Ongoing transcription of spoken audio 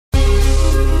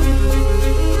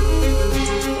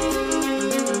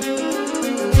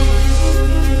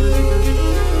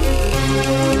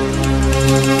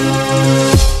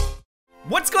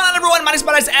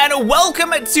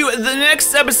welcome to the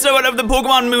next episode of the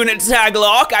Pokemon Moon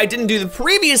Taglocke. I didn't do the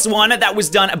previous one that was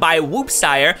done by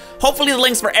Whoopsire. Hopefully the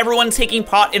links for everyone taking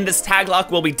part in this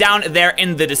Taglocke will be down there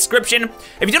in the description.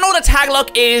 If you don't know what a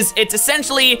Taglocke is, it's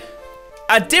essentially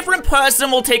a different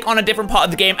person will take on a different part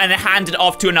of the game and hand it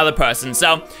off to another person.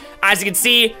 So, as you can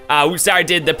see, Whoopsire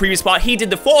did the previous part, he did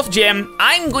the 4th gym,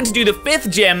 I'm going to do the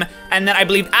 5th gym, and then I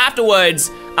believe afterwards,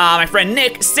 my friend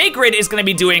Nick, Sacred, is gonna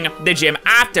be doing the gym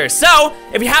after. So,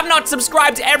 if you have not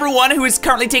subscribed to everyone who is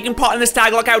currently taking part in this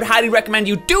Taglocke, I would highly recommend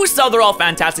you do so. They're all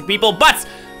fantastic people. But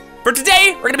for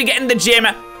today, we're gonna be getting the gym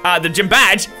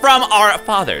badge from our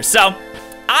father. So,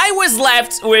 I was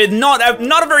left with not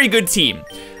a very good team.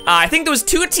 I think there was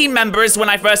 2 team members when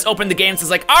I first opened the game, so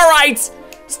it's like, all right,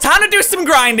 it's time to do some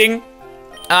grinding.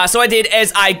 So what I did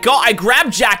is I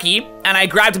grabbed Jackie and I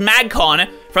grabbed MagCon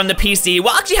from the PC.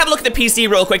 We'll actually have a look at the PC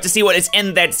real quick to see what is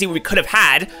in there, to see what we could have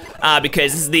had,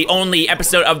 because this is the only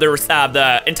episode of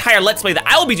the entire Let's Play that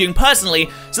I will be doing personally.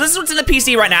 So this is what's in the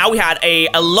PC right now. We had a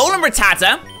Alolan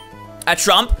Rattata, a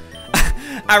Trump,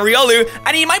 a Riolu,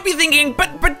 and you might be thinking,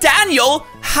 but Daniel,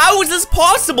 how is this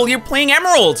possible? You're playing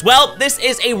Emeralds. Well, this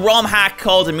is a ROM hack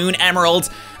called Moon Emerald.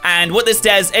 And what this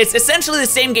does, it's essentially the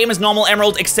same game as normal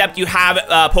Emerald, except you have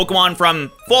Pokemon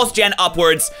from 4th gen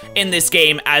upwards in this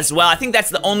game as well. I think that's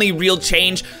the only real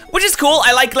change, which is cool.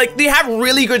 I like they have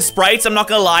really good sprites, I'm not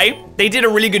gonna lie. They did a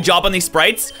really good job on these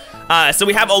sprites. So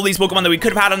we have all these Pokemon that we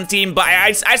could have had on the team, but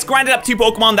I just grinded up 2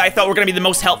 Pokemon that I thought were gonna be the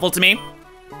most helpful to me.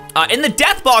 In the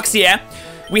death box here,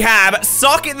 we have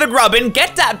Socket the Grubbin,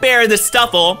 Get That Bear the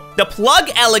Stuffle, the Plug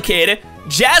Elekid,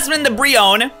 Jasmine the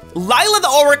Brion, Lila the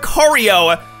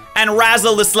Oricorio, and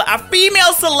Razzle the a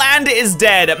female Salanda is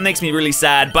dead. It makes me really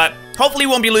sad, but hopefully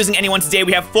we won't be losing anyone today.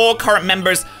 We have 4 current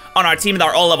members on our team that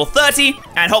are all level 30,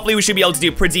 and hopefully we should be able to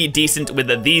do pretty decent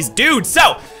with these dudes.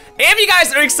 So, if you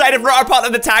guys are excited for our part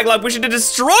of the Taglocke, we should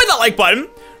destroy that like button.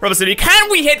 Rubber City, can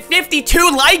we hit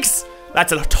 52 likes?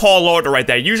 That's a tall order right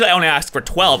there. Usually I only ask for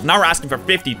 12, now we're asking for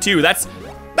 52. That's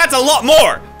a lot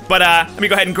more. But let me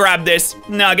go ahead and grab this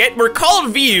nugget. We're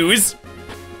called views.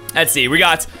 Let's see, we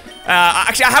got...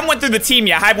 actually, I haven't went through the team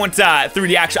yet. I haven't went through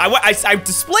the actual... I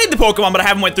displayed the Pokemon, but I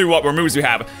haven't went through what moves we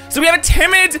have. So we have a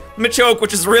timid Machoke,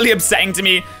 which is really upsetting to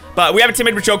me. But we have a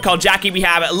timid Machoke called Jackie. We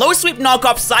have a Low Sweep, Knock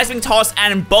Up, Seismic Toss,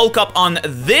 and Bulk Up on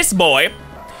this boy.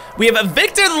 We have a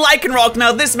Victor the Lycanroc.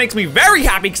 Now, this makes me very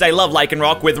happy because I love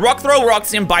Lycanroc with Rock Throw,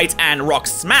 Rock-Slam Bite, and Rock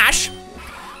Smash.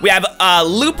 We have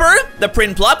Looper, the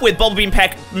Prinplup, with Bubble Beam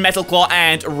Peck, Metal Claw,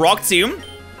 and Rock Tomb.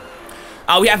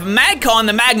 We have MagCon,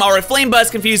 the Magmar, with Flame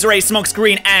Burst, Confuse Ray, Smoke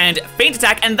Screen, and Faint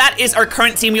Attack, and that is our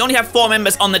current team. We only have 4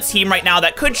 members on the team right now.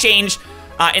 That could change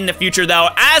in the future, though,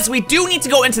 as we do need to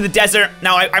go into the desert.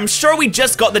 Now, I'm sure we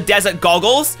just got the desert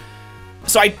goggles,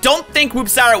 so I don't think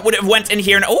Whoopsire would have went in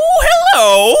here and... Oh,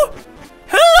 hello!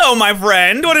 Hello, my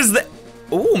friend! What is the...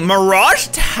 Ooh, Mirage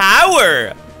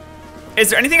Tower!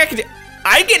 Is there anything I could do?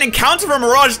 I get an encounter from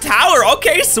Mirage Tower!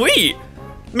 Okay, sweet! I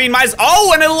mean,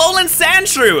 oh, and a Alolan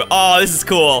Sandshrew! Oh, this is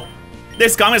cool.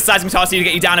 I'm gonna Seismic Toss you to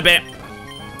get you down a bit.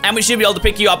 And we should be able to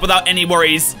pick you up without any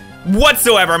worries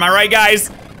whatsoever. Am I right,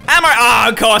 guys? Am I? Ah,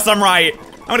 of course I'm right.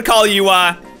 I'm gonna call you,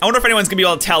 I wonder if anyone's gonna be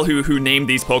able to tell who named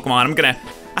these Pokemon.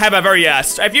 I have a very,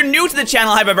 if you're new to the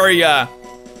channel, I have a very, a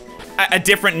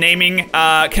different naming,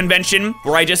 convention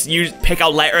where I just pick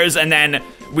out letters and then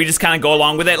we just kind of go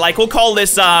along with it. Like, we'll call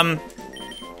this,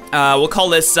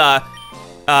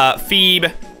 Phoebe.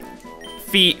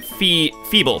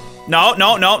 Feeble.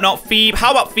 No, Phoebe.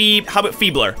 How about Phoebe? How about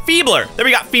Feebler? Feebler. There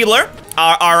we got Feebler.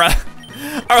 Our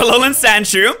Alolan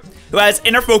Sandshrew, who has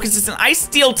Inner Focus. It's an Ice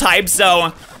Steel type,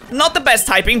 so not the best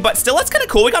typing, but still, that's kind of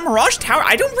cool. We got Mirage Tower.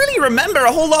 I don't really remember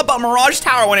a whole lot about Mirage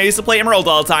Tower when I used to play Emerald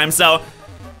all the time, so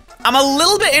I'm a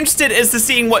little bit interested as to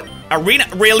seeing what Arena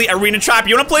Trap.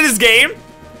 You want to play this game?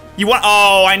 You want?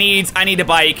 Oh, I need a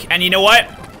bike, and you know what?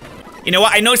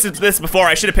 I noticed this before.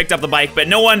 I should have picked up the bike, but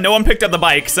no one picked up the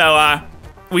bike, so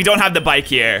we don't have the bike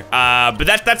here. But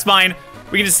that's fine.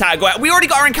 We can just go out. We already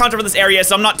got our encounter for this area,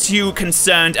 so I'm not too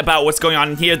concerned about what's going on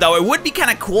in here, though. It would be kind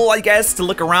of cool, I guess, to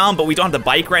look around, but we don't have the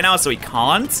bike right now, so we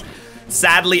can't,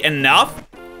 sadly enough.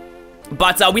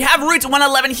 But we have Route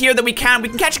 111 here that we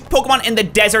can catch Pokemon in the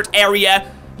desert area,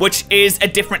 which is a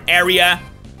different area,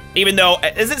 even though,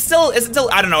 is it still,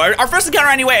 I don't know. Our first encounter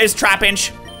anyway is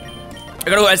Trapinch. I'm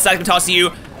gonna go ahead and Seismic Toss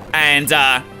you, and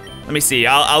let me see,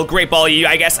 I'll Great Ball you,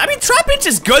 I guess. I mean, Trapinch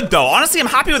is good, though. Honestly, I'm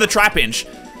happy with the Trapinch.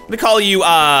 I'm gonna call you,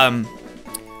 let's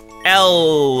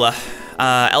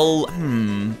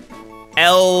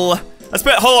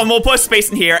hold on, we'll put a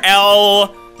space in here.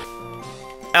 El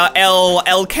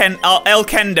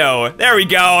Kendo. There we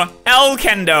go. El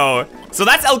Kendo. So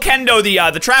that's El Kendo,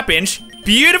 the Trapinch.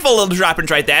 Beautiful little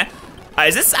Trapinch right there.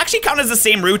 Is this actually counted as the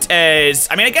same route as...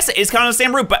 I mean, I guess it is counted as the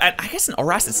same route, but I guess in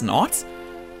Oras it's not.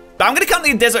 But I'm gonna count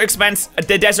the Desert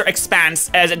Expanse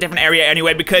as a different area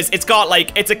anyway, because it's got,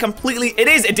 like, it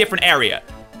is a different area.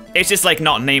 It's just, like,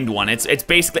 not named one. It's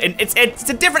basically... It's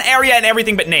a different area and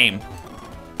everything but name.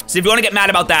 So if you want to get mad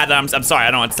about that, then I'm sorry,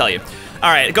 I don't know what to tell you.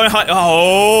 Alright, going hunt.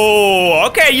 Oh,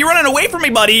 okay, you're running away from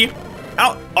me, buddy.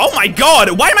 Oh my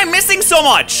god, why am I missing so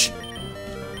much?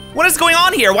 What is going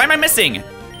on here? Why am I missing?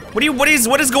 What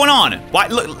is going on? Why,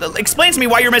 look, explain to me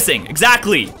why you're missing.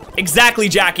 Exactly,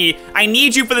 Jackie. I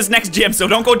need you for this next gym, so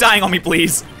don't go dying on me,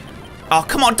 please. Oh,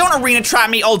 come on, don't arena trap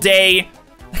me all day.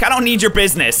 Like, I don't need your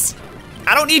business.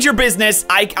 I don't need your business.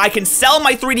 I can sell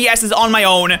my 3DSs on my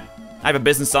own. I have a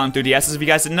business selling 3DSs, if you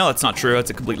guys didn't know. That's not true, it's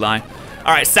a complete lie.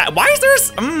 All right, why is there,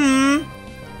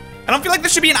 I don't feel like there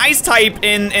should be an ice type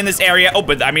in this area. Oh,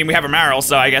 but I mean, we have a Marill,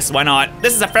 so I guess why not?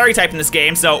 This is a fairy type in this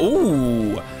game, so,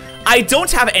 ooh. I don't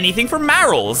have anything for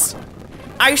Marills.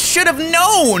 I should have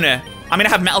known. I mean, I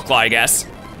have Metal Claw, I guess.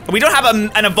 We don't have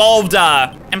an evolved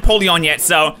Empoleon yet,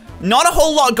 so not a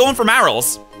whole lot going for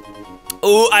Marills.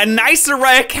 Ooh, a nice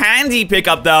rare candy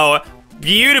pickup, though.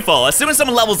 Beautiful. As soon as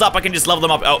someone levels up, I can just level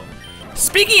them up. Oh,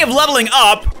 speaking of leveling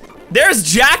up, there's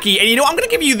Jackie, and you know, I'm gonna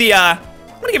give you the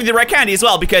red candy as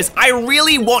well, because I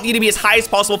really want you to be as high as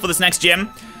possible for this next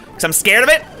gym, because I'm scared of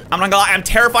it. I'm not gonna lie, I'm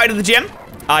terrified of the gym.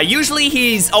 Usually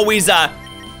he's always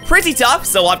pretty tough,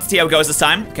 so we'll have to see how it goes this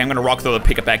time. Okay, I'm gonna rock through the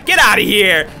Pick-a-Peck. Get out of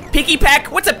here! Picky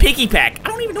Peck? What's a Picky Peck? I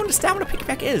don't even understand what a Picky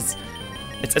Peck is.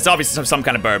 It's obviously some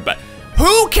kind of bird, but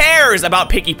who cares about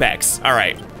Picky Pecks? All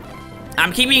right.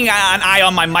 I'm keeping an eye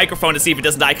on my microphone to see if it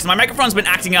doesn't die, because my microphone's been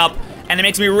acting up, and it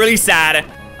makes me really sad.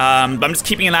 But I'm just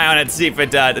keeping an eye on it to see if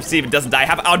it doesn't die. I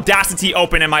have Audacity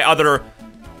open in my other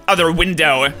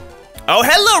window. Oh,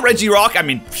 hello, Regirock. I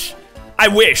mean, I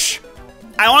wish.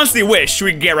 I honestly wish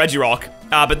we could get Regirock.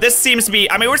 But this seems to be,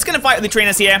 I mean, we're just gonna fight the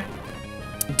trainers here.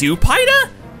 Dewpider?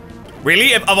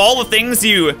 Really? Of all the things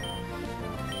you...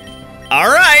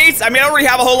 Alright, I mean, I don't really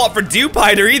have a whole lot for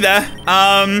Dewpider either.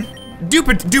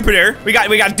 Dewpider. We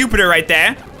got Dewpider right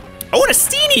there. Oh, and a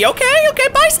Steenie. Okay,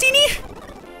 bye, Steenie.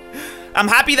 I'm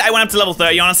happy that I went up to level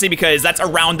 30, honestly, because that's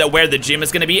around where the gym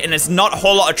is gonna be, and there's not a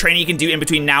whole lot of training you can do in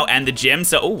between now and the gym.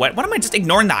 So, oh, what am I just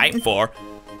ignoring the item for?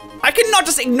 I could not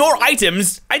just ignore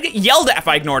items. I'd get yelled at if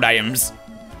I ignored items.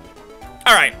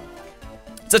 All right,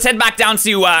 so let's head back down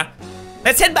to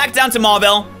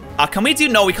Marville. Can we do?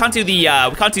 No, we can't do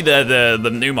the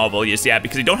new Marville just yet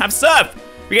because we don't have Surf.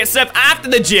 We get Surf after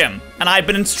the gym, and I've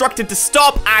been instructed to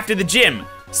stop after the gym,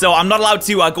 so I'm not allowed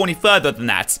to go any further than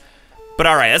that. But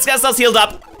all right, let's get ourselves healed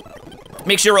up.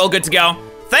 Make sure we're all good to go.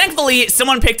 Thankfully,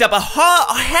 someone picked up a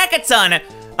heck of a ton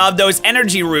of those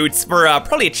energy roots for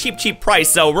probably a cheap price,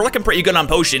 so we're looking pretty good on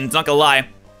potions, not gonna lie.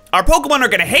 Our Pokemon are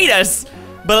gonna hate us,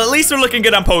 but at least we're looking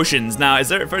good on potions. Now, is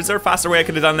there a faster way I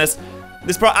could have done this?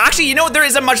 Actually, you know what? There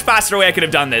is a much faster way I could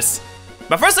have done this.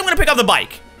 But first, I'm gonna pick up the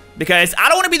bike, because I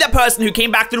don't want to be that person who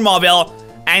came back through Mauville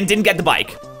and didn't get the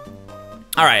bike.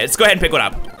 All right, let's go ahead and pick one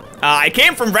up. I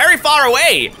came from very far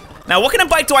away. Now, what kind of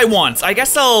bike do I want? I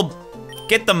guess I'll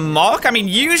get the Mach. I mean,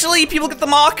 usually people get the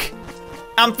Mach.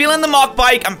 I'm feeling the Mach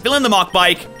bike.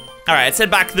 All right, let's head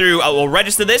back through. We'll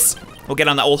register this. We'll get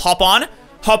on that. We'll hop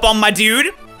on my dude,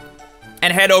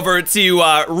 and head over to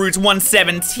Route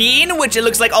 117, which it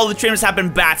looks like all the trainers have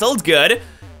been battled. Good.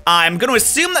 I'm gonna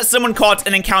assume that someone caught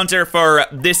an encounter for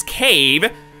this cave.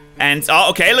 And,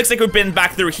 oh, okay, looks like we've been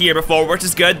back through here before, which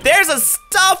is good. There's a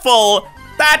Stuffle.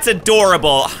 That's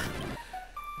adorable.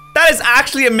 That is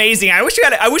actually amazing. I wish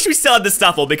we still had the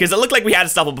Stuffle, because it looked like we had a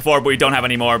Stuffle before, but we don't have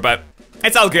anymore, but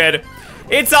it's all good.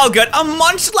 It's all good. A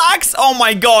Munchlax? Oh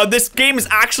my god, this game is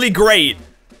actually great.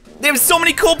 They have so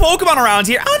many cool Pokemon around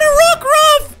here. And a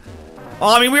Rockruff! Well,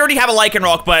 I mean, we already have a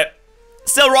Lycanroc, but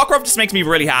still, Rockruff just makes me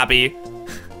really happy.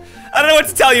 I don't know what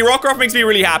to tell you. Rockruff makes me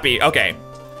really happy. Okay.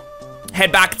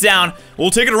 Head back down.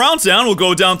 We'll take it around town. We'll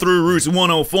go down through Route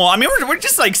 104. I mean, we're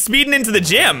just like speeding into the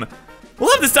gym.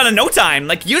 We'll have this done in no time.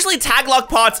 Like, usually Taglocke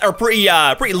parts are pretty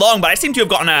long, but I seem to have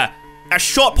gotten a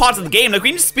short part of the game. Like, we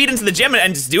can just speed into the gym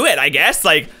and just do it, I guess.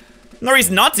 Like, no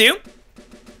reason not to.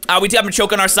 We do have a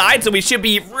choke on our side, so we should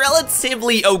be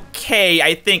relatively okay,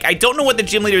 I think. I don't know what the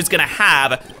gym leader is gonna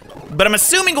have, but I'm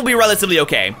assuming we'll be relatively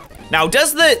okay. Now,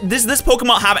 does this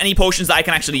Pokemon have any potions that I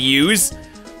can actually use?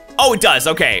 Oh, it does,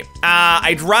 okay.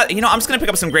 I'd rather, you know, I'm just gonna pick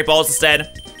up some Great Balls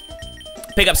instead.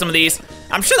 Pick up some of these.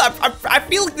 I'm sure that, I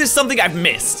feel like there's something I've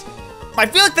missed. I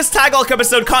feel like this Taglocke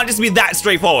episode can't just be that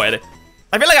straightforward.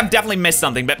 I feel like I've definitely missed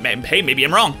something, but hey, maybe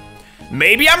I'm wrong.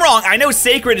 Maybe I'm wrong. I know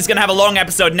Sacred is gonna have a long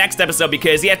episode next episode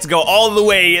because he has to go all the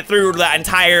way through that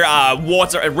entire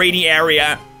rainy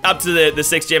area up to the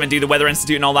 6th gym and do the Weather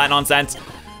Institute and all that nonsense.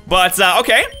 But,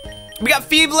 okay. We got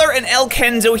Feebler and El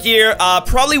Kenzo here.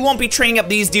 Probably won't be training up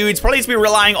these dudes. Probably just be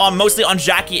relying on mostly on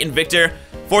Jackie and Victor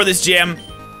for this gym.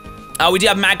 We do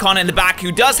have Madcon in the back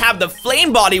who does have the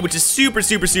Flame Body, which is super,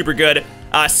 super, super good.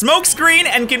 Smokescreen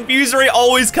and Confusory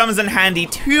always comes in handy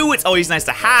too. It's always nice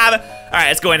to have. All right,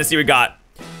 let's go in and see what we got.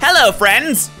 Hello,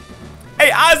 friends.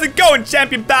 Hey, how's it going,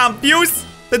 Champion Bound Fuse?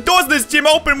 The doors of this gym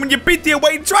open when you beat the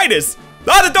away traitors.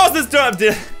 Ah,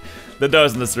 the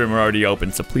doors in this room are already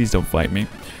open, so please don't fight me.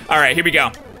 All right, here we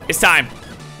go. It's time.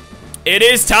 It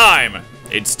is time.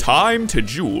 It's time to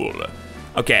duel.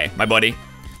 Okay, my buddy.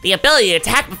 The ability to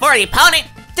attack before the opponent.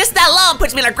 Just that alone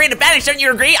puts me at a great advantage, don't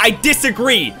you agree? I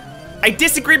disagree. I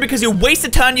disagree because you waste a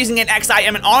turn using an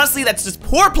XIM, and honestly, that's just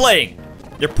poor playing.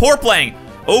 You're poor playing.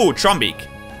 Oh, Trumbeak.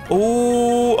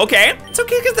 Oh, okay. It's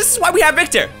okay, because this is why we have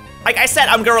Victor. Like I said,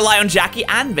 I'm gonna rely on Jackie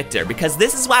and Victor, because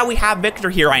this is why we have Victor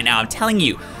here right now. I'm telling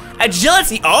you.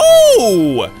 Agility.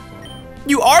 Oh!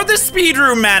 You are the speed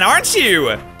room man, aren't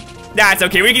you? That's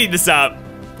okay, we can eat this up.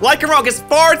 Lycanroc is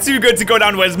far too good to go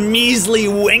down to his measly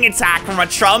wing attack from a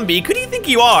Trumbeak. Who do you think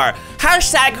you are?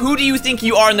 Hashtag who do you think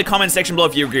you are in the comment section below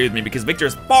if you agree with me, because Victor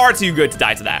is far too good to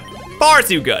die to that. Far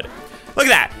too good. Look at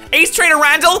that. Ace Trainer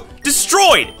Randall,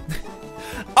 destroyed.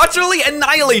 Utterly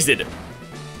annihilated.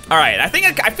 All right, I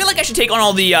feel like I should take on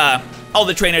all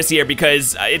the trainers here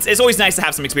because it's always nice to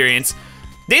have some experience.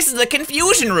 This is the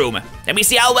confusion room. Let me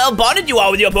see how well bonded you are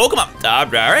with your Pokemon. All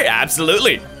right,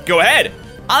 absolutely. Go ahead.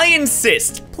 I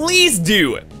insist. Please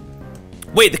do.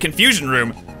 Wait, the confusion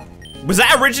room. Was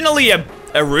that originally a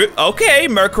room? Okay,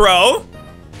 Murkrow.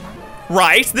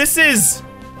 Right, this is...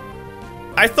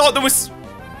 I thought this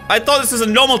was a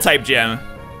normal type gym.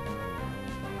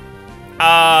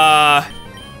 I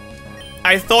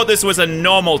thought this was a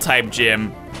normal type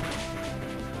gym.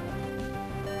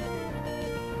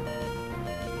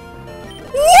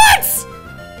 What?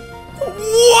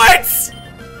 What?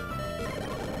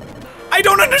 I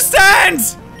don't understand.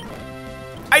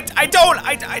 I don't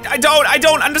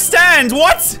understand.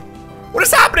 What? What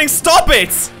is happening? Stop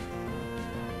it.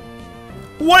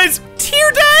 What is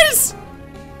Teardaz?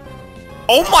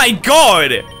 Oh my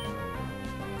god.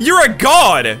 You're a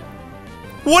god.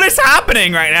 What is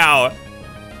happening right now?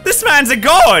 This man's a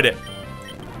god.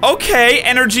 Okay,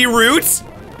 Energy Roots.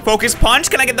 Focus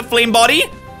Punch. Can I get the Flame Body?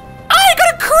 I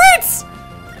got a crit.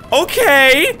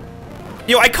 Okay.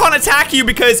 Yo, I can't attack you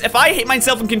because if I hit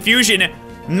myself in confusion,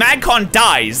 Magcon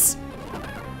dies.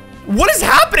 What is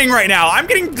happening right now? I'm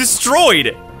getting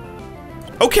destroyed.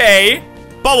 Okay.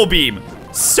 Bubble Beam.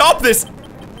 Stop this.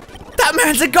 That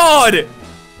man's a god.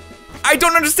 I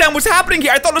don't understand what's happening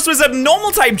here. I thought this was a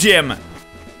normal type gym.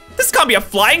 This can't be a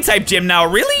flying type gym now.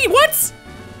 Really? What?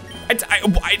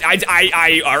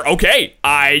 Okay.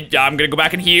 I'm gonna go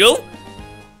back and heal.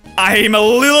 I'm a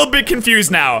little bit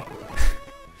confused now.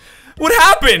 What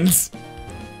happened?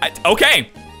 Okay.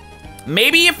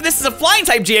 Maybe if this is a flying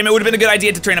type gym, it would have been a good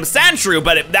idea to train up Sandshrew,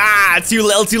 but too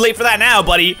little too late for that now,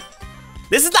 buddy.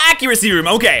 This is the accuracy room.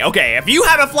 Okay. If you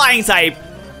have a flying type,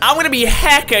 I'm gonna be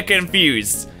hecka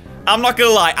confused. I'm not gonna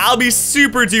lie, I'll be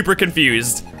super duper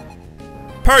confused.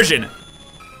 Persian.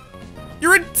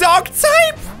 You're a dog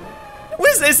type?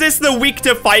 Is this the weak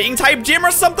to fighting type gym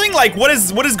or something? Like, what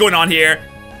is going on here?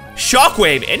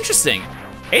 Shockwave, interesting.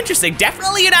 Interesting,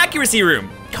 definitely an accuracy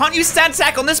room. Can't use Sand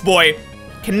Sack on this boy.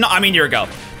 You're a girl.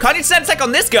 Can't use Sand Sack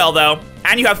on this girl though.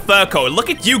 And you have Fur Coat,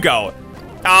 look at you go.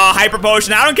 Ah, Hyper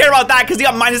Potion, I don't care about that because you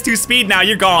got -2 speed now,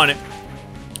 you're gone.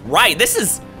 Right, this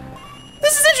is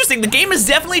interesting. The game has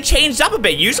definitely changed up a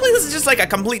bit. Usually this is just like a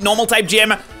complete normal type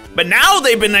gym. But now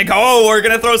they've been like, oh, we're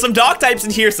gonna throw some dog types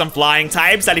in here, some flying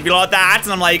types. How do you feel about that?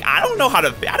 And I'm like, I don't know how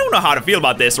to feel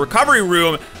about this. Recovery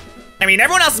room. I mean,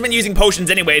 everyone else has been using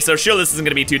potions anyway, so sure this isn't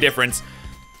gonna be too different.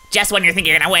 Just when you think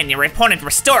you're gonna win, your opponent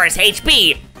restores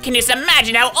HP. Can you just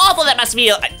imagine how awful that must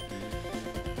feel?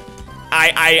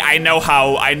 I know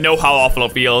how awful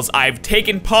it feels. I've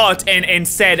taken part in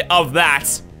said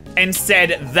that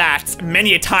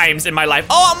many a times in my life.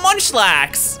 Oh, a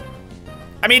Munchlax!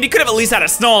 I mean, you could have at least had a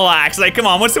Snorlax. Like, come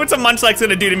on, what's a Munchlax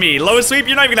gonna do to me? Low Sweep,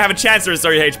 you're not even gonna have a chance to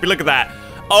restore your HP. Look at that.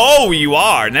 Oh, you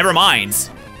are. Never mind.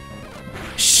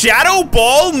 Shadow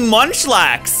Ball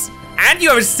Munchlax. And you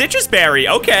have a Citrus Berry.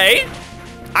 Okay.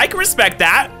 I can respect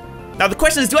that. Now, the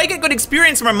question is, do I get good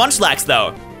experience from a Munchlax,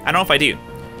 though? I don't know if I do.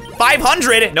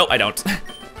 500. Nope, I don't.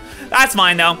 That's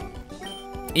fine, though.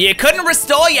 You couldn't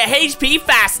restore your HP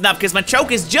fast enough because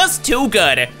Machoke is just too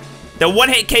good. The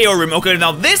one-hit KO room. Okay,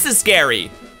 now this is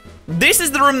scary. This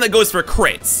is the room that goes for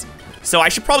crits. So I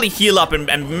should probably heal up and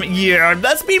yeah,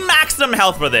 let's be maximum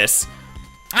health for this.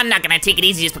 I'm not gonna take it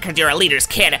easy just because you're a leader's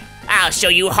kid. I'll show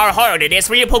you how hard it is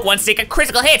for your Pokemon to take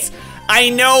critical hits. I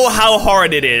know how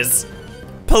hard it is.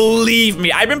 Believe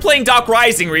me, I've been playing Dark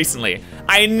Rising recently.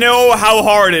 I know how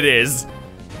hard it is.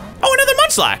 Oh, another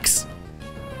Munchlax.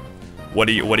 What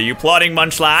are you plotting,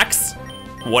 Munchlax?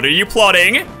 What are you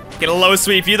plotting? Get a low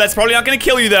sweep you. That's probably not gonna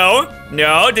kill you though.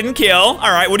 No, didn't kill.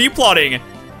 All right, what are you plotting?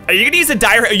 Are you gonna use a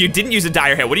dire hit? Oh, you didn't use a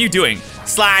dire hit. What are you doing?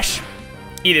 Slash.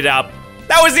 Eat it up.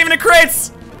 That wasn't even a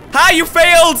crit. Ha, you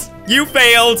failed. You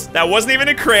failed. That wasn't even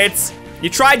a crit. You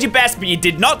tried your best, but you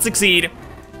did not succeed.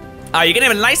 You're gonna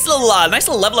have a nice little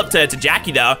level up to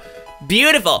Jackie though.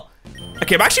 Beautiful.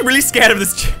 Okay, I'm actually really scared of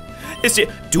this.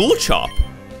 Dual Chop.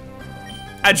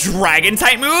 A dragon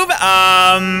type move?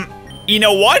 You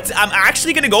know what? I'm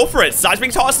actually gonna go for it. Size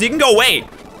Big Toss, you can go away.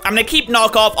 I'm gonna keep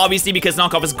Knockoff, obviously, because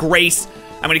Knockoff is great.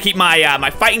 I'm gonna keep my my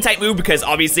fighting type move because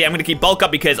obviously I'm gonna keep Bulk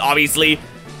Up because obviously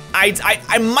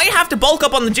I might have to bulk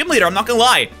up on the gym leader, I'm not gonna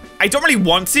lie. I don't really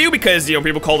want to because, you know,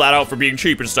 people call that out for being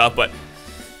cheap and stuff, but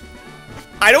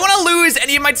I don't want to lose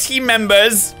any of my team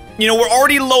members. You know, we're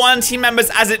already low on team members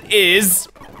as it is,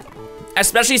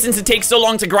 especially since it takes so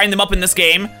long to grind them up in this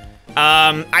game.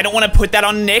 I don't want to put that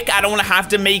on Nick. I don't want to have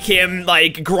to make him,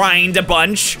 like, grind a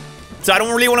bunch. So I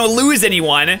don't really want to lose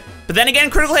anyone. But then again,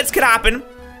 critical hits could happen.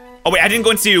 Oh, wait, I didn't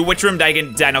go into, which room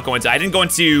did I not go into? I didn't go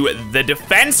into the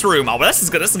defense room. Oh, well, this is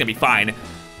good. This is going to be fine.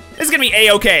 This is going to be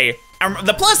A-okay.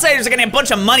 The plus-siders are going to get a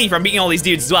bunch of money from beating all these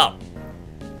dudes as well.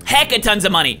 Hecka tons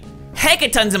of money.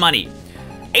 Hecka tons of money.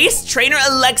 Ace Trainer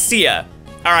Alexia.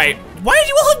 All right. Why did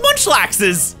you all have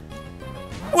Munchlaxes?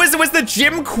 Was the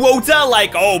gym quota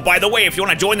like, oh, by the way, if you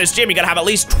want to join this gym, you got to have at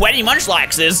least 20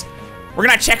 Munchlaxes. We're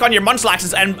going to check on your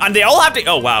Munchlaxes, and they all have to...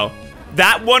 Oh, wow.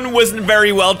 That one wasn't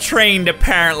very well trained,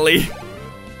 apparently.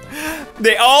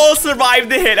 They all survived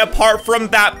the hit apart from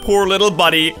that poor little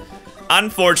buddy.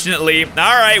 Unfortunately. All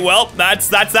right, well, that's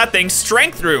that thing.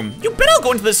 Strength room. You bet I'll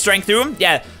go into the strength room.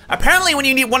 Yeah, apparently when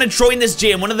you want to join this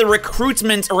gym, one of the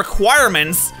recruitment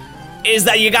requirements is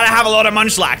that you gotta have a lot of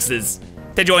Munchlaxes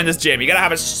to join this gym. You gotta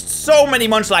have so many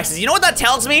Munchlaxes. You know what that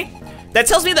tells me? That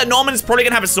tells me that Norman's probably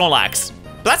gonna have a Snorlax.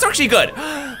 But that's actually good.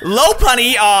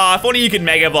 Lopunny, aw, if only you could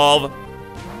Mega Evolve.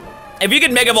 If you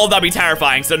could Mega Evolve, that'd be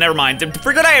terrifying, so never mind.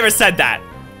 Forget I ever said that.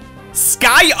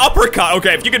 Sky Uppercut.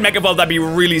 Okay, if you could Mega Evolve, that'd be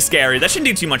really scary. That shouldn't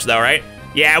do too much though, right?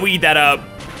 Yeah, we eat that up.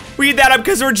 We eat that up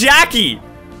because we're Jackie.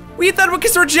 We eat that up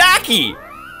because we're Jackie.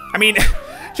 I mean,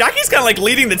 Jackie's kind of like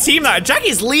leading the team now.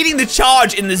 Jackie's leading the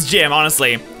charge in this gym,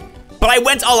 honestly. But I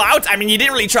went all out. I mean, you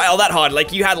didn't really try all that hard.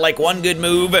 Like, you had like one good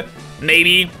move,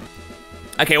 maybe.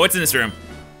 Okay, what's in this room?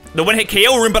 The one-hit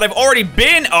KO room, but I've already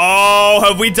been. Oh,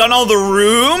 have we done all the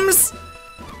rooms?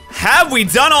 Have we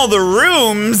done all the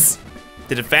rooms?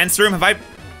 The defense room, have I?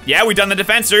 Yeah, we done the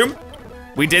defense room.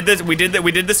 We did this, we did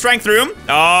the strength room.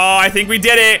 Oh, I think we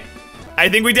did it. I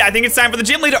think we did. I think it's time for the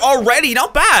gym leader already.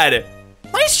 Not bad.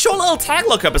 Nice short little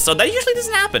Taglocke episode. That usually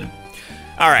doesn't happen.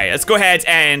 All right, let's go ahead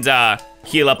and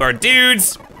heal up our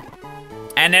dudes.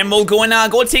 And then we'll go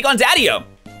and take on Daddy-O.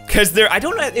 Cause I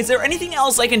don't know, is there anything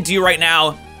else I can do right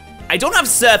now? I don't have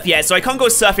surf yet, so I can't go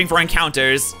surfing for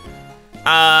encounters.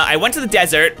 I went to the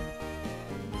desert.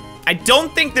 I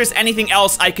don't think there's anything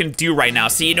else I can do right now.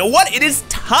 So you know what? It is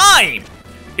time.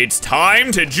 It's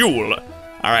time to jewel.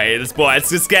 All right, it's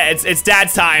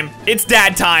dad's time. It's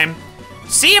dad time.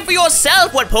 See it for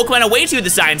yourself what Pokemon await you, the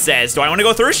sign says. Do I want to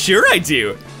go through? Sure I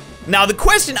do. Now the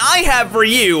question I have for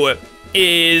you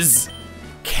is,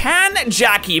 can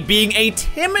Jackie, being a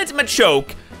timid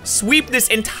Machoke, sweep this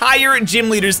entire gym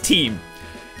leader's team?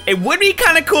 It would be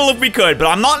kind of cool if we could, but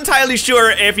I'm not entirely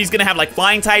sure if he's gonna have like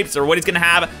flying types or what he's gonna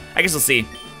have. I guess we'll see.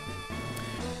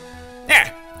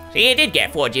 There. So you did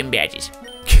get 4 gym badges.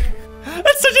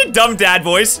 That's such a dumb dad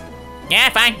voice. Yeah,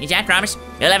 fine. You can't promise.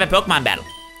 We'll have a Pokemon battle.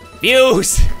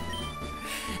 Views.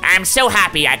 I'm so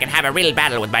happy I can have a real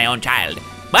battle with my own child.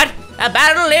 But a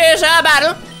battle is a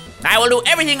battle. I will do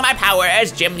everything in my power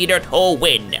as gym leader to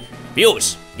win.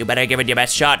 Views, you better give it your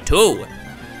best shot too.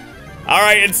 All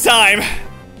right, it's time.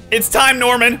 It's time,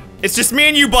 Norman. It's just me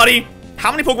and you, buddy.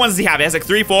 How many Pokemon does he have? He has like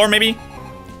 3, 4, maybe?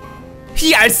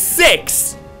 He has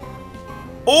 6.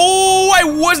 Oh, I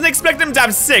wasn't expecting him to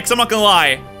have 6, I'm not gonna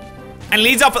lie. And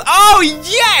leads off with, oh,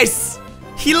 yes!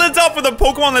 He leads off with a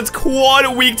Pokemon that's quite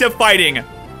weak to fighting.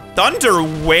 Thunder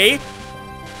Wave?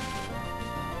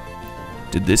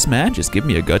 Did this man just give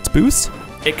me a guts boost?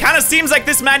 It kind of seems like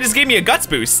this man just gave me a guts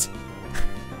boost.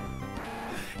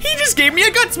 He just gave me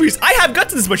a guts boost. I have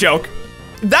guts in this Machoke.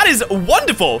 That is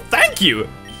wonderful, thank you.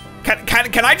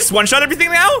 Can I just one-shot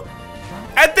everything now?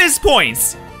 At this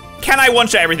point, can I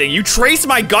one-shot everything? You trace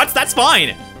my guts? That's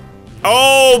fine.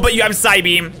 Oh, but you have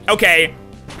Psybeam. Okay.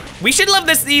 We should live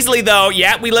this easily, though.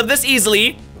 Yeah, we live this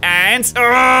easily. And,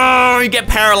 you get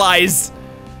paralyzed.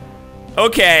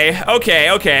 Okay.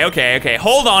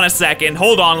 Hold on a second.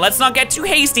 Hold on. Let's not get too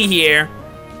hasty here.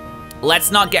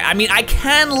 I mean, I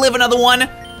can live another one.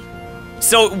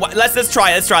 So, let's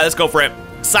try. Let's go for it.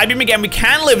 Psybeam again. We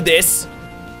can live this.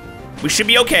 We should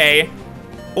be okay.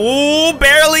 Oh,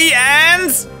 barely, and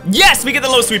yes, we get the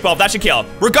low sweep off. That should kill.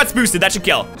 We're guts boosted. That should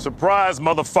kill. Surprise,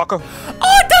 motherfucker.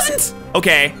 Oh, it doesn't.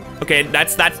 Okay,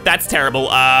 that's terrible.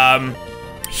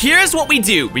 Here's what we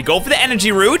do. We go for the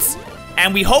energy route,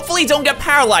 and we hopefully don't get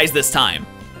paralyzed this time.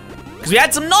 Because we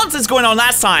had some nonsense going on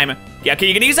last time. Yeah, okay,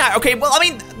 you can use that. Okay, well, I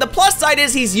mean, the plus side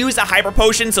is he's used a hyper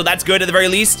potion, so that's good at the very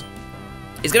least.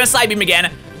 He's gonna side beam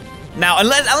again. Now,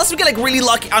 unless we get like really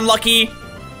unlucky.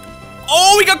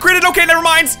 Oh, we got critted. Okay, never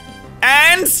mind.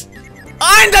 And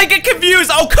I get confused.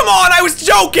 Oh, come on. I was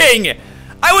joking.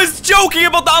 I was joking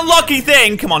about the unlucky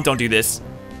thing. Come on, don't do this.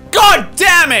 God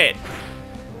damn it.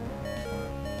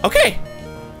 Okay.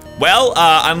 Well,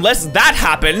 unless that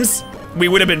happens, we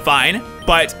would have been fine.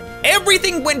 But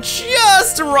everything went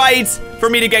just right for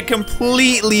me to get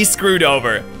completely screwed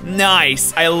over.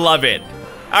 Nice. I love it.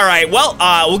 All right, well,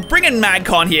 we'll bring in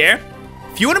MagCon here.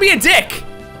 If you want to be a dick,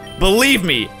 believe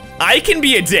me, I can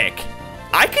be a dick.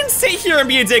 I can sit here and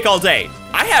be a dick all day.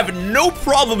 I have no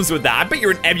problems with that. I bet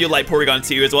you're an Emulite Porygon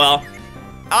too as well.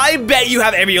 I bet you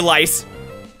have Emulite.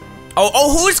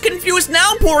 Oh, who's confused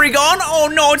now, Porygon? Oh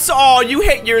no, you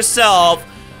hit yourself.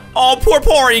 Oh, poor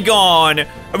Porygon.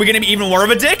 Are we gonna be even more of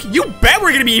a dick? You bet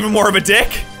we're gonna be even more of a dick.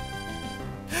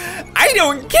 I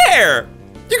don't care.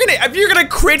 If you're gonna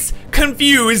crit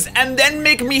confuse and then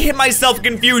make me hit myself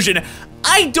confusion,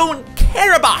 I don't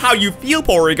care about how you feel,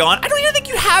 Porygon. I don't even think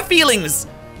you have feelings.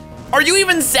 Are you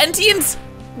even sentient?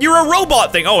 You're a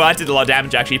robot thing. Oh, that did a lot of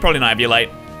damage, actually. Probably not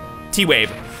Emulite.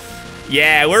 T-Wave.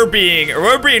 Yeah, we're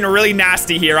being really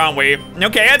nasty here, aren't we?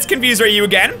 Okay, let's confuse you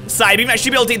again. Psybeam. I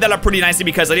should be able to eat that up pretty nicely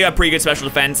because I do have pretty good special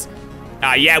defense.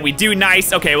 Yeah, we do.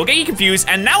 Nice. Okay, we'll get you confused.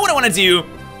 And now what I want to do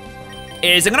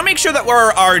is I'm gonna make sure that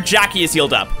our Jackie is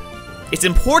healed up. It's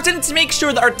important to make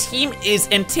sure that our team is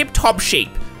in tip-top shape.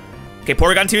 Okay,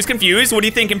 Porygon 2 is confused. What are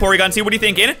you thinking, Porygon 2? What are you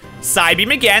thinking?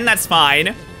 Psybeam again, that's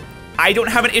fine. I don't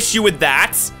have an issue with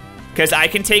that. Because I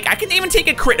can even take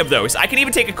a crit of those. I can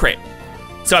even take a crit.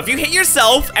 So if you hit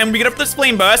yourself and we get up this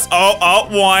flame burst. Oh,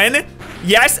 one.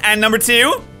 Yes, and number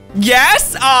 2.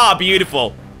 Yes! Ah,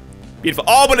 beautiful. Beautiful.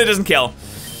 Oh, but it doesn't kill.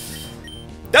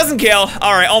 Doesn't kill.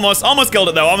 All right, almost killed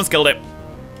it though, almost killed it.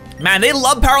 Man, they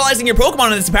love paralyzing your Pokemon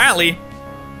in this apparently.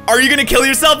 Are you gonna kill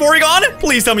yourself, Porygon?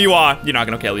 Please tell me you are. You're not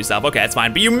gonna kill yourself. Okay, that's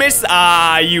fine. But you missed.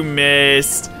 You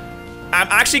missed. I'm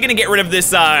actually gonna get rid of this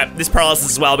this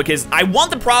paralysis as well because I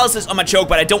want the paralysis on Machoke,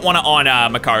 but I don't want it on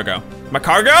Macargo.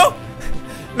 Macargo?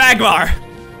 Magmar.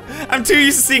 I'm too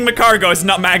used to seeing Macargos,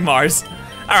 not Magmars.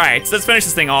 All right, so let's finish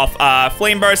this thing off.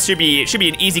 Flame Burst should be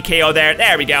an easy KO there.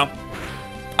 There we go.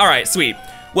 All right, sweet.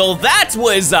 Well, that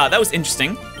was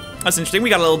interesting. That's interesting. We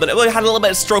had a little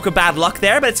bit of stroke of bad luck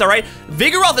there, but it's all right.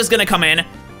 Vigoroth is gonna come in.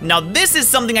 Now, this is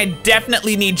something I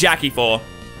definitely need Jackie for.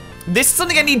 This is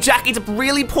something I need Jackie to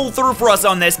really pull through for us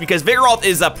on this because Vigoroth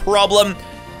is a problem.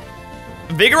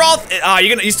 Vigoroth,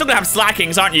 you're still gonna have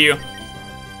Slackings, aren't you?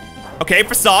 Okay,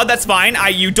 Facade, that's fine.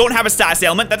 You don't have a status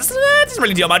ailment. That doesn't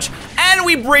really deal much. And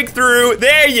we break through.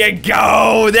 There you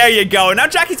go. There you go. Now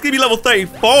Jackie's gonna be level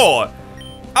 34.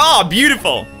 Oh,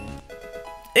 beautiful.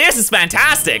 This is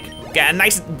fantastic. Get a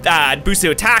nice boost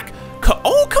to attack.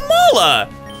 Oh, Kamala.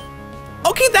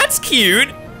 Okay, that's cute.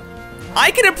 I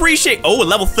can appreciate. Oh,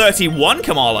 level 31,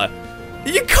 Kamala.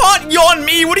 You can't yawn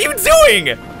me. What are you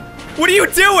doing? What are you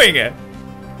doing?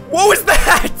 What was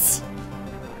that?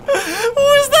 What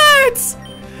was that?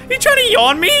 You trying to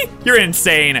yawn me? You're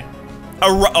insane.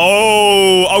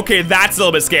 Oh, okay, that's a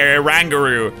little bit scary.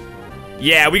 Rangaroo.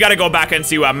 Yeah, we gotta go back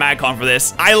into MagCon for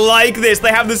this. I like this. They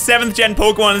have the 7th gen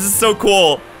Pokemon. This is so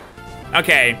cool.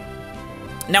 Okay.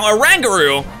 Now, a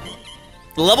Rangaroo,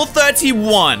 level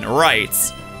 31,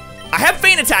 right. I have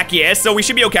Feint Attack here, so we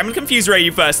should be okay. I'm gonna confuse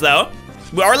you first, though.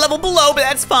 We are a level below, but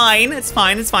that's fine. It's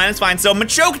fine, it's fine, it's fine. So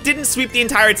Machoke didn't sweep the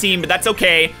entire team, but that's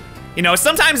okay. You know,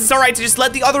 sometimes it's all right to just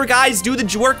let the other guys do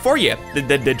the work for you.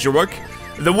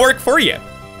 The work for you.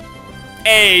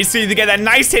 Hey, so you get that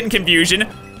nice hit and confusion.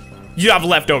 You have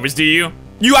leftovers, do you?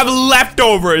 You have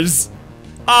leftovers.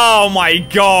 Oh my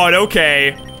god,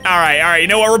 okay. All right, you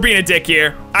know what? We're being a dick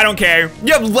here. I don't care.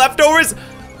 You have leftovers?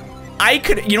 I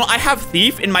have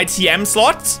Thief in my TM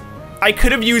slots. I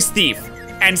could have used Thief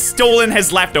and stolen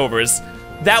his leftovers.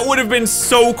 That would have been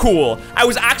so cool. I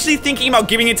was actually thinking about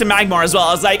giving it to Magmar as well.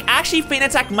 I was like, actually, Feint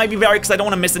Attack might be better because I don't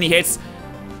want to miss any hits.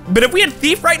 But if we had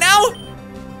Thief right now,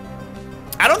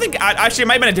 I don't think, actually, it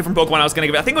might have been a different Pokemon I was going to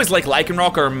give it. I think it was like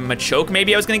Lycanroc or Machoke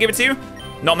maybe I was going to give it to.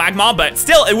 Not Magmar, but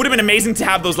still, it would have been amazing to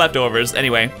have those leftovers.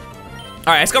 Anyway. All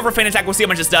right, let's go for Feint Attack. We'll see how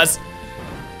much this does.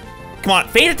 Come on,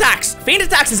 Feint Attacks. Feint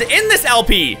Attacks is in this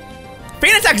LP.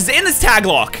 Feint Attacks is in this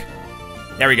Taglocke.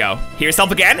 There we go. Heal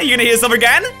yourself again. Are you going to heal yourself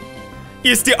again?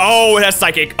 You still, oh, it has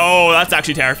Psychic. Oh, that's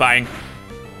actually terrifying.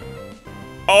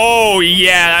 Oh,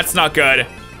 yeah, that's not good.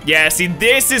 Yeah, see,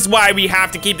 this is why we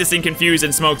have to keep this in Confuse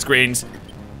and Smoke Screens.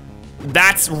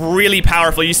 That's really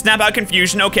powerful. You snap out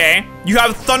Confusion, okay. You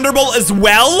have Thunderbolt as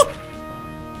well?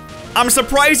 I'm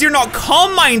surprised you're not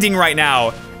Calm Minding right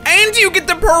now. And you get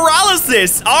the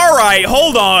Paralysis. All right,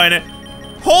 hold on.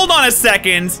 Hold on a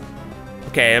second.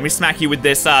 Okay, let me smack you with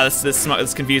this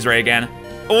Confuse Ray again.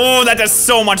 Oh, that does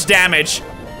so much damage.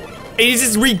 And he's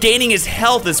just regaining his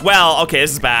health as well. Okay,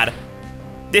 this is bad.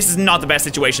 This is not the best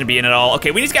situation to be in at all.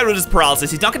 Okay, we need to get rid of his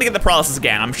paralysis. He's not gonna get the paralysis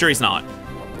again. I'm sure he's not.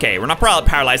 Okay, we're not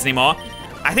paralyzed anymore.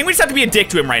 I think we just have to be a dick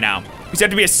to him right now. We just have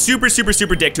to be a super, super,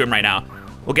 super dick to him right now.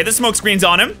 We'll get the Smoke Screens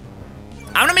on him.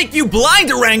 I'm gonna make you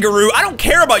blind, Oranguru. I don't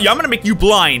care about you. I'm gonna make you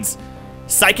blind.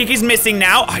 Psychic is missing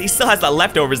now. Oh, he still has the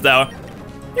leftovers though.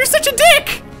 You're such a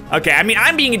dick. Okay, I mean,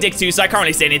 I'm being a dick too, so I can't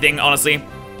really say anything, honestly.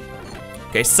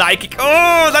 Okay, Psychic.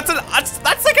 Oh, that's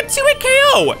like a 2-hit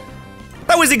KO.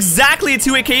 That was exactly a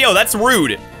 2-hit KO. That's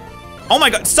rude. Oh my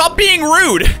god, stop being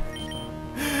rude.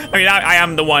 I mean, I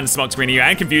am the one smoke screening you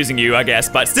and confusing you, I guess,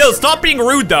 but still, stop being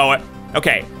rude though.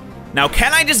 Okay, now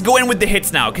can I just go in with the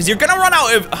hits now? Because you're gonna run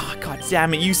out of, oh god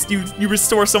damn it, you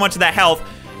restore so much of that health.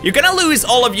 You're gonna lose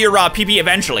all of your PP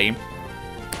eventually.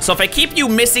 So if I keep you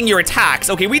missing your attacks,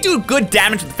 okay, we do good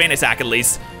damage with Feint Attack at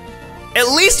least. At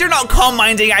least you're not Calm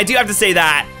Minding, I do have to say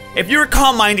that. If you were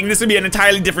Calm Minding, this would be an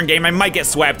entirely different game. I might get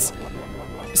swept.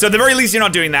 So at the very least, you're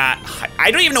not doing that. I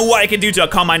don't even know what I could do to a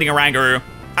Calm Minding Oranguru.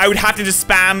 I would have to just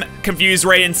spam Confuse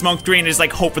Ray and Smoke Screen and just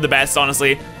like hope for the best,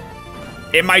 honestly.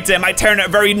 It might turn it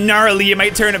very gnarly, it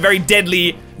might turn it very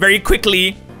deadly, very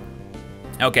quickly.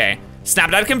 Okay,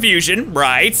 snapped out of Confusion,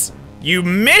 right. You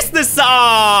missed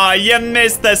the you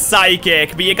missed the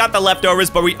Psychic, but you got the leftovers,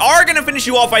 but we are gonna finish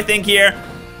you off, I think, here.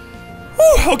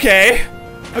 Whew, okay.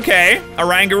 Okay,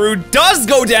 Oranguru does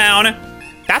go down.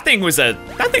 That thing was a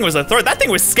threat. That thing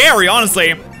was scary,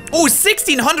 honestly. Oh,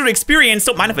 1600 experience,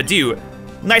 don't mind if I do.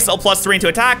 Nice little +3 into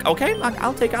attack. Okay,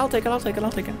 I'll take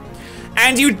it.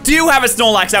 And you do have a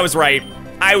Snorlax, I was right.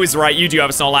 I was right, you do have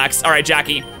a Snorlax. All right,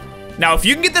 Jackie. Now, if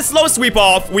you can get the slow sweep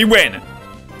off, we win.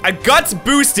 A guts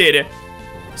boosted,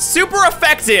 super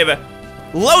effective,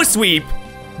 low sweep,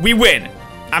 we win.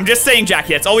 I'm just saying,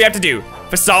 Jackie, that's all we have to do.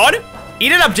 Facade,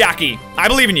 eat it up, Jackie. I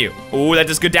believe in you. Oh, that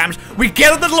does good damage. We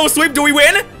get the low sweep, do we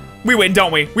win? We win,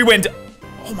 don't we? We win.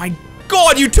 Oh my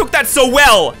god, you took that so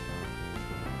well.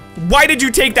 Why did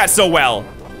you take that so well?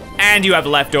 And you have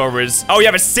leftovers. Oh, you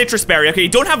have a Citrus Berry. Okay, you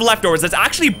don't have leftovers. That's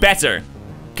actually better.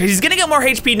 Because he's gonna get more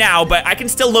HP now, but I can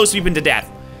still low sweep him to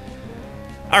death.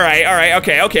 All right,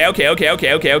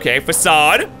 okay.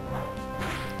 Facade.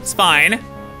 It's fine.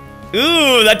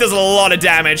 Ooh, that does a lot of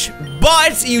damage.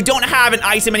 But you don't have an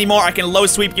item anymore. I can low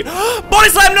sweep you. Body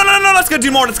Slam! No, that's gonna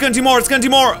do more. That's gonna do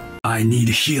more. I need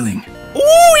healing.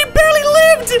 Ooh, he barely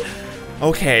lived!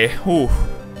 Okay, ooh.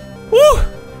 Woo!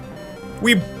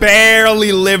 We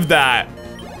barely lived that.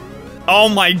 Oh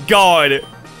my god.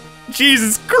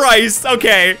 Jesus Christ,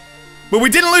 okay. But we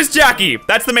didn't lose Jackie,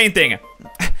 that's the main thing.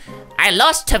 I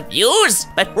lost to Fuse,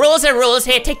 but rules are rules.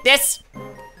 Here, take this.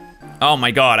 Oh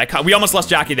my god, we almost lost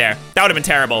Jackie there. That would have been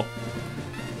terrible.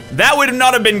 That would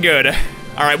not have been good.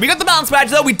 All right, we got the balance badge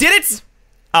though, we did it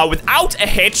without a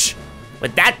hitch.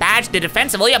 With that badge, the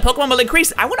defense of all your Pokemon will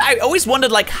increase. I always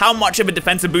wondered like how much of a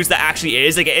defensive boost that actually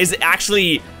is. Like, is it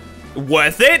actually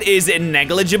worth it? Is it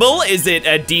negligible? Is it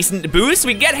a decent boost?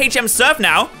 We get HM Surf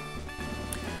now.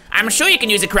 I'm sure you can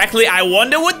use it correctly. I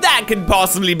wonder what that could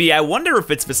possibly be. I wonder if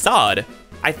it's Facade.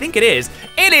 I think it is.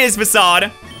 It is Facade.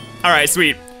 All right,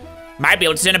 sweet. Might be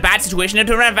able to turn a bad situation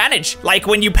into an advantage. Like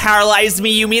when you paralyzed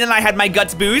me, you mean, and I had my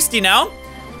guts boost, you know?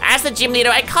 As the gym leader,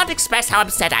 I can't express how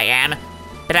upset I am.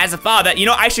 But as a father, you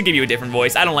know, I should give you a different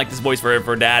voice. I don't like this voice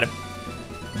for dad.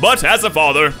 But as a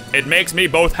father, it makes me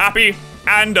both happy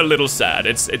and a little sad.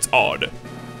 It's odd.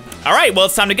 All right, well,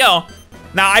 it's time to go.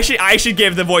 Now, I should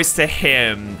give the voice to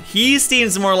him. He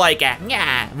seems more like a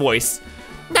voice.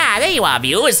 Ah, there you are,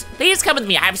 Fuse. Please come with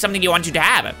me. I have something you want you to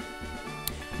have.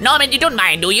 Norman, you don't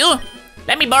mind, do you?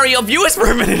 Let me borrow your viewers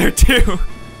for a minute or two.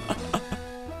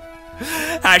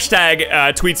 Hashtag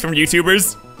tweets from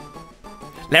YouTubers.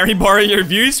 Let me borrow your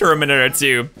views for a minute or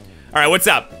two. All right, what's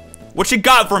up? What you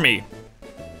got for me?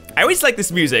 I always like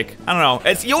this music. I don't know.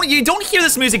 It's, you don't hear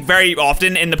this music very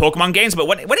often in the Pokemon games, but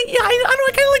I kind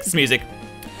of like this music.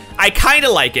 I kind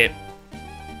of like it.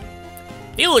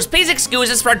 Fuse, please excuse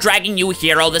us for dragging you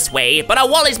here all this way, but our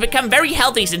Wally's become very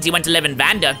healthy since he went to live in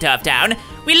Vandertuff Town.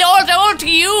 We all owe to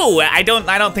you. I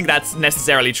don't think that's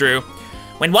necessarily true.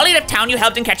 When Wally left town, you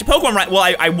helped him catch a Pokemon, right?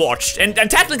 Well, I watched, and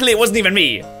technically it wasn't even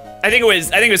me. I think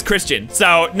it was Christian.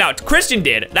 So no, Christian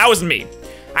did. That wasn't me.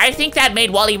 I think that made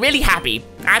Wally really happy.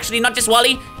 Actually, not just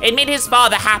Wally, it made his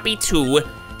father happy too.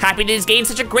 Happy that he's gained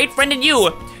such a great friend in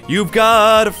you. You've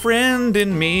got a friend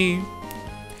in me.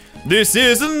 This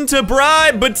isn't a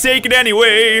bribe, but take it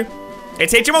anyway.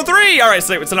 It's HM03. All right,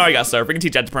 so now I got Surf. We can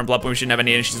teach that to Purple Up, and we shouldn't have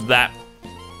any issues with that.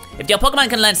 If your Pokemon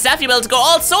can learn Surf, you'll be able to go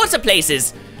all sorts of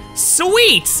places.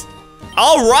 Sweet.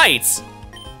 All right.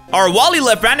 Our Wally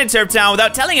left Vandertuff Town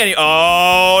without telling any.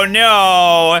 Oh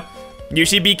no. You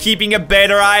should be keeping a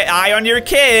better eye on your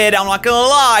kid. I'm not gonna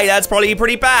lie, that's probably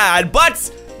pretty bad.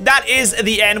 But that is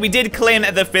the end. We did claim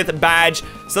the 5th badge.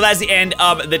 So that's the end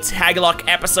of the Taglocke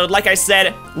episode. Like I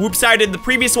said, Whoopsire did the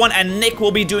previous one and Nick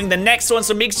will be doing the next one.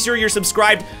 So make sure you're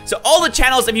subscribed to all the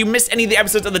channels. If you missed any of the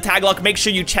episodes of the Taglocke, make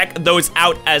sure you check those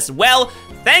out as well.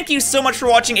 Thank you so much for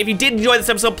watching. If you did enjoy this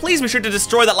episode, please be sure to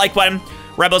destroy that like button,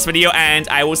 Rebels video, and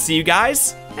I will see you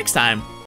guys next time.